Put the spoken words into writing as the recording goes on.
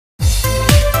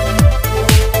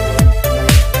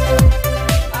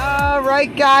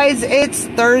Alright guys, it's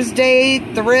Thursday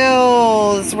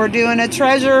Thrills. We're doing a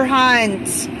treasure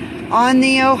hunt on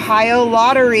the Ohio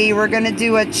Lottery. We're going to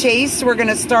do a chase. We're going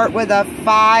to start with a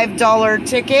 $5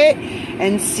 ticket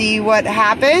and see what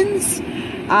happens.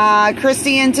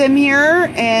 Christy and Tim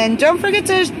here. And don't forget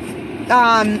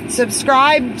to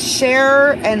subscribe,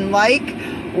 share, and like.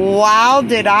 Wow,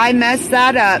 did I mess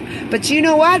that up. But you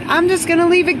know what? I'm just going to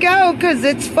leave it go because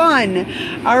it's fun.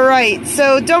 Alright,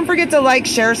 so don't forget to like,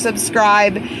 share,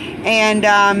 subscribe. And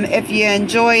if you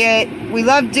enjoy it, we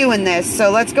love doing this.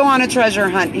 So let's go on a treasure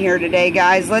hunt here today,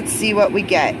 guys. Let's see what we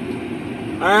get.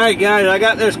 Alright, guys, I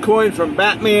got this coin from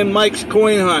Batman Mike's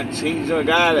Coin Hunts. He's a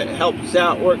guy that helps us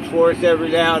out, works for us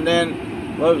every now and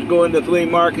then. Loves going to flea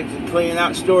markets and cleaning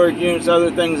out storage units,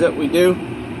 other things that we do.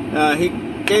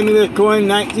 He gave me this coin,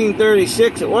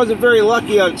 1936. It wasn't very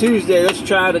lucky on Tuesday. Let's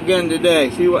try it again today.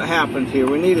 See what happens here.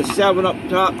 We need a 7 up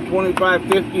top, $25,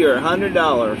 $50, or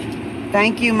 $100.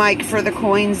 Thank you, Mike, for the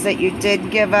coins that you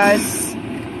did give us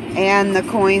and the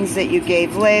coins that you gave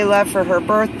Layla for her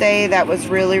birthday. That was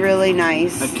really, really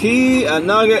nice. A key, a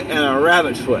nugget, and a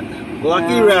rabbit's foot.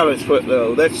 Lucky rabbit's foot,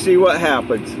 though. Let's see what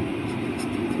happens.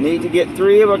 Need to get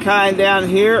 3 of a kind down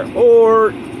here,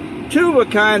 or 2 of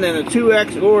a kind and a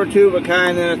 2X, or 2 of a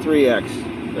kind and a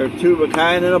 3X. Or 2 of a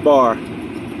kind and a bar.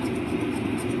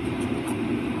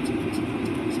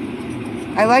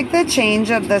 I like the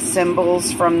change of the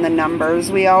symbols from the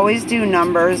numbers. We always do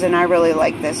numbers, and I really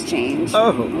like this change.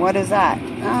 Oh. What is that?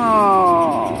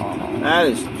 Oh. That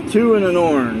is 2 and an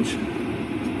orange.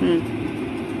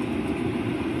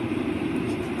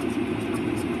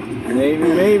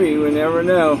 Maybe, we never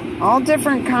know. All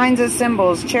different kinds of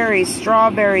symbols. Cherries,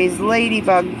 strawberries,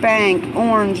 ladybug, bank,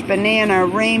 orange, banana,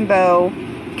 rainbow,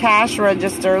 cash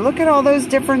register. Look at all those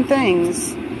different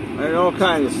things. There's all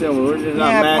kinds of symbols. We're just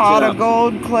not matching pot up. of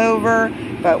gold, clover,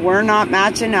 but we're not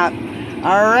matching up.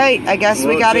 All right, I guess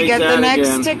we got to get the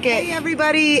next ticket. Hey,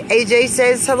 everybody. AJ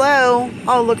says hello.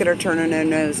 Oh, look at her turning her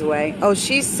nose away. Oh,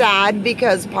 she's sad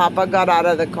because Papa got out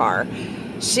of the car.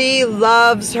 She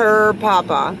loves her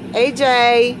Papa.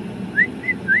 AJ.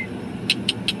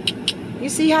 You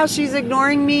see how she's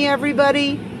ignoring me,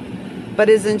 everybody? But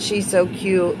isn't she so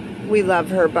cute? We love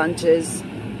her bunches.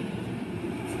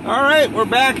 All right, we're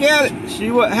back at it. See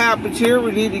what happens here.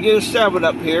 We need to get a 7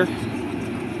 up here.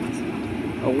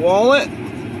 A wallet,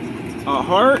 a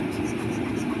heart,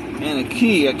 and a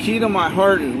key. A key to my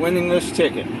heart is winning this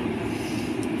ticket.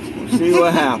 We'll see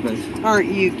what happens.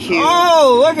 Aren't you cute?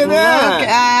 Oh, look at that. Look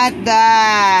at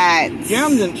that.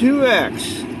 Gems and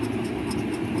 2X.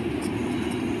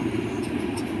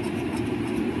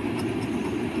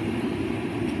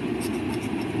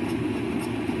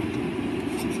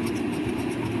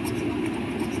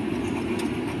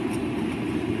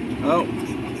 Oh.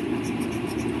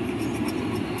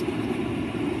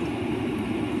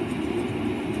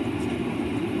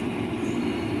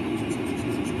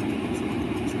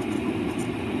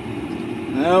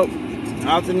 Nope,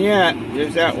 nothing yet.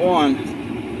 Just that one.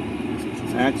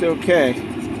 That's okay.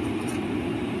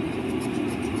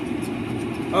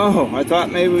 Oh, I thought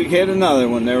maybe we'd hit another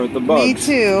one there with the bugs. Me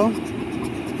too.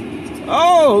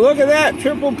 Oh, look at that.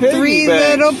 Triple piggy 3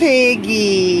 bags. little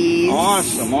piggies.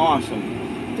 Awesome,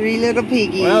 awesome. 3 little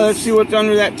piggies. Well, let's see what's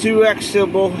under that 2X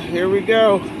symbol. Here we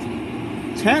go.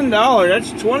 $10.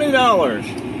 That's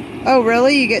 $20. Oh,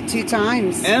 really? You get 2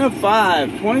 times. And a 5.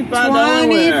 $25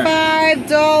 winner.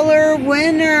 $25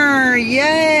 winner.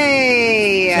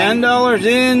 Yay. $10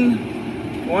 in.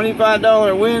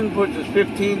 $25 win puts us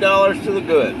 $15 to the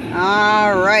good.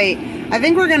 All right. I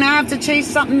think we're going to have to chase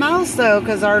something else, though,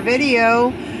 because our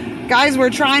video... Guys, we're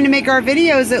trying to make our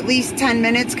videos at least 10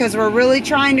 minutes because we're really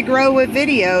trying to grow with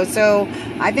video. So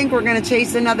I think we're going to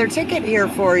chase another ticket here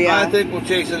for you. I think we'll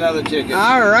chase another ticket.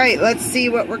 All right, let's see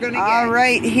what we're going to get. All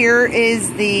right, here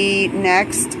is the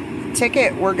next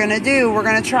ticket we're going to do. We're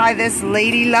going to try this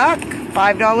Lady Luck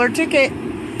 $5 ticket.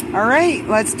 All right,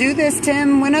 let's do this,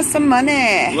 Tim. Win us some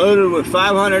money. Loaded with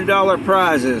 $500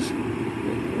 prizes.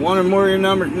 1 or more of your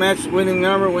numbers match the winning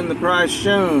number, win the prize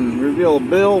shown. Reveal a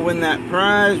bill, win that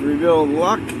prize. Reveal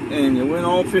luck, and you win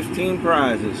all 15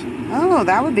 prizes. Oh,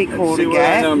 that would be cool to get. Let's see what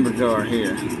our numbers are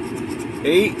here.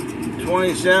 8,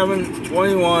 27,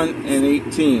 21, and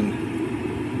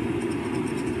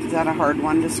 18. Is that a hard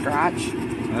one to scratch?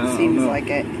 Seems like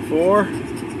it. 4,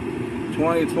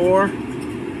 24,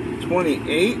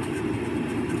 28,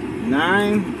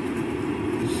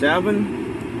 9, 7,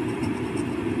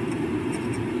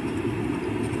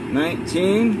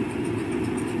 19,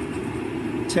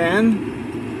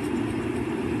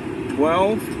 10,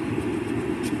 12,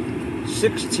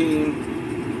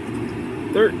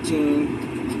 16, 13,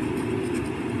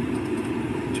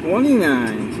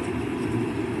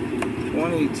 29,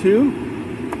 22,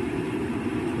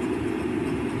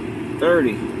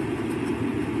 30,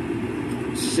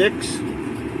 6,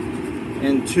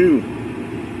 and 2.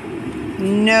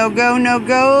 No go, no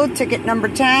go. Ticket number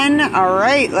 10. All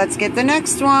right, let's get the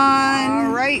next one.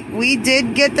 All right, we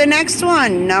did get the next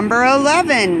one, number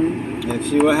 11. Let's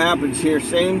see what happens here.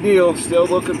 Same deal. Still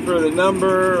looking for the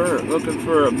number, looking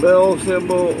for a bell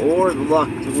symbol or luck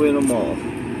to win them all.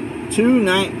 2,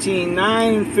 19,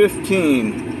 9, and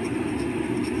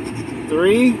 15.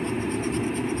 3,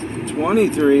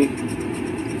 23,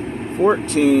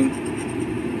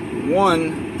 14,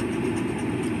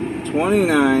 1,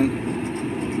 29,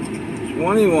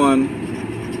 21,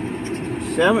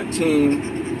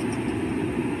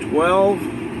 17, 12,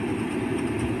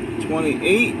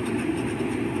 28,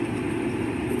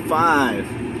 5,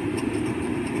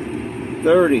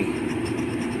 30,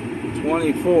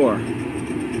 24,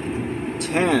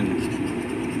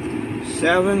 10,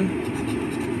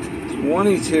 7,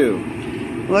 22.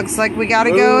 Looks like we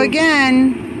gotta go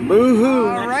again. Boo-hoo.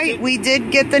 All right, we did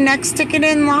get the next ticket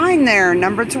in line there,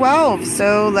 number 12.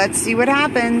 So let's see what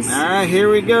happens. All right, here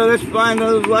we go. Let's find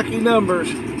those lucky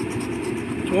numbers.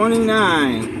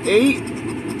 29,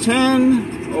 8,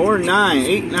 10, or 9.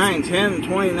 8, 9, 10,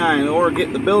 29. Or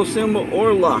get the bill symbol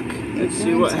or luck. Let's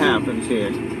see what happens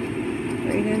here.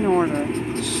 Right in order.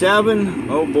 7,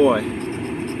 oh boy.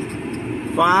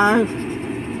 5,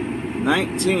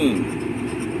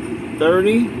 19,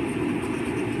 30,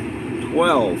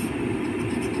 12,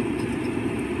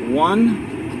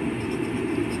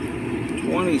 1,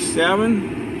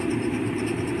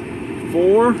 27,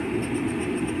 4,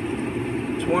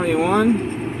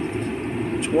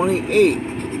 21, 28,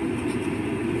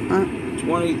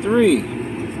 23,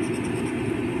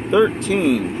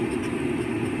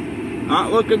 13,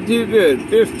 not looking too good,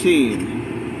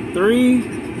 15, 3,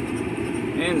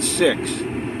 and 6.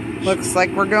 Looks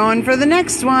like we're going for the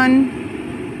next one.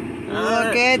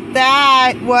 Look at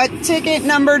that. What ticket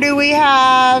number do we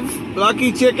have?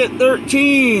 Lucky ticket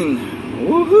 13.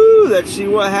 Woohoo! Let's see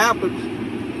what happens.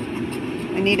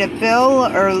 We need a bill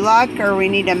or luck, or we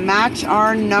need to match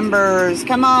our numbers.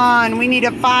 Come on, we need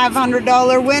a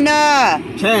 $500 winner.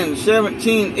 10,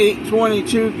 17, 8,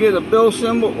 22. Get a bill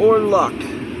symbol or luck.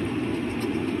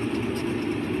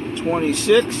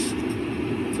 26,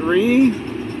 3,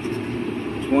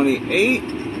 28,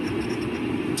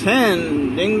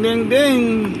 10, ding, ding,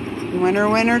 ding. Winner,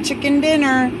 winner, chicken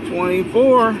dinner.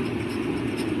 24,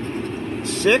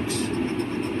 6,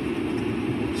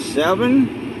 7,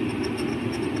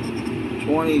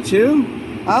 22.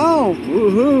 Oh,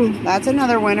 Woohoo. that's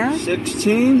another winner.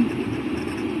 16,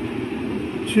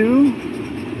 2,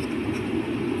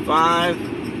 5,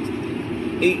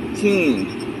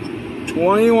 18,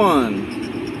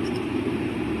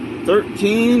 21,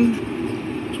 13,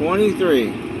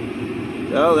 23.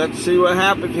 So let's see what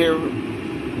happens here.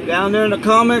 Down there in the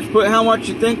comments, put how much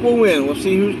you think will win. We'll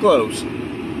see who's close.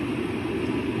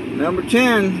 Number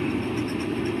 10,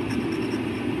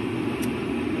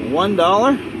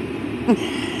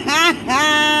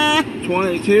 $1.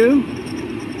 22,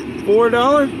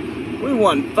 $4. We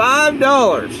won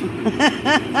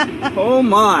 $5. Oh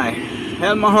my.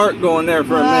 Had my heart going there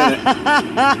for a minute.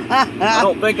 I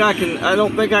don't think I can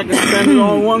spend it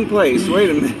all in one place. Wait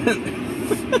a minute.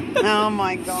 Oh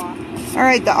my God. All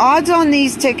right, the odds on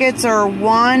these tickets are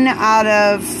 1 out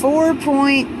of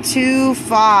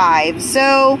 4.25.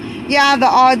 So, yeah, the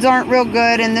odds aren't real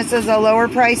good, and this is a lower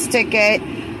price ticket,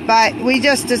 but we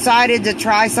just decided to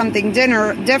try something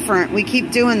different. We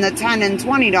keep doing the $10 and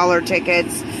 $20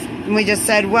 tickets, and we just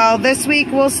said, well, this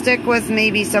week we'll stick with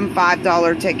maybe some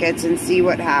 $5 tickets and see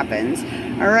what happens.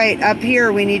 All right, up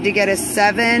here we need to get a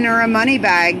 7 or a money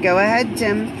bag. Go ahead,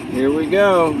 Tim. Here we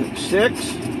go.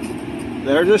 6.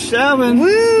 There's a 7.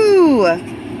 Woo!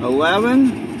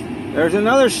 11. There's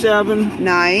another 7.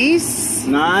 Nice.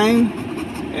 9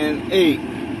 and 8.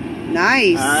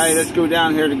 Nice. All right, let's go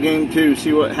down here to game 2,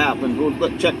 see what happens.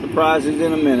 We'll check the prizes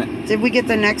in a minute. Did we get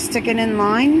the next ticket in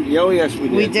line? Oh, yes, we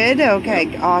did. We did?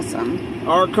 Okay, awesome.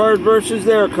 Our card versus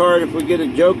their card. If we get a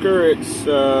joker, it's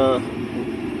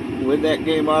win that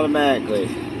game automatically.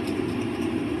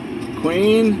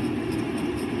 Queen,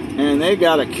 and they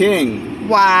got a king.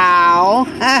 Wow.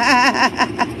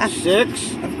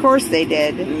 6. Of course they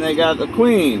did. And they got the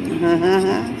queen.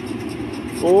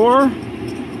 4.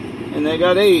 And they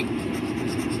got 8.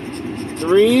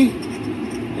 3.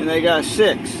 And they got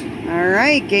 6. All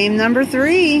right, game number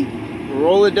 3.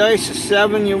 Roll the dice. A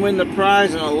 7, you win the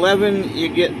prize. And 11, you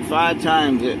get 5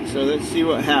 times it. So let's see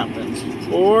what happens.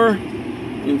 4.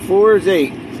 And 4 is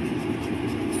 8.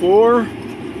 4.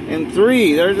 And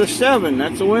 3, there's a 7.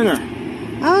 That's a winner.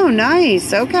 Oh,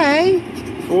 nice. Okay.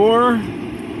 4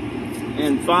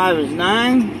 and 5 is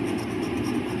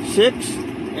 9. 6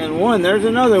 and 1, there's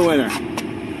another winner.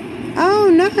 Oh,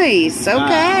 nice.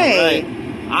 Okay. Right.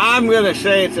 I'm going to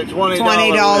say it's a $20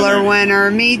 $20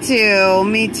 winner. Me too.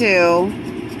 Me too.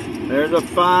 There's a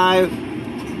 5.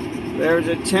 There's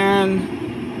a 10.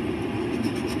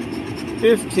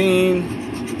 15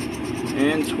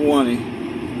 and 20.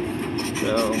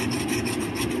 So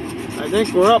I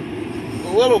think we're up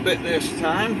a little bit this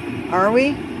time. Are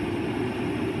we?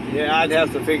 Yeah, I'd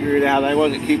have to figure it out. I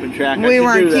wasn't keeping track. We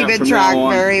weren't keeping track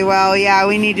very well. Yeah,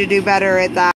 we need to do better at that.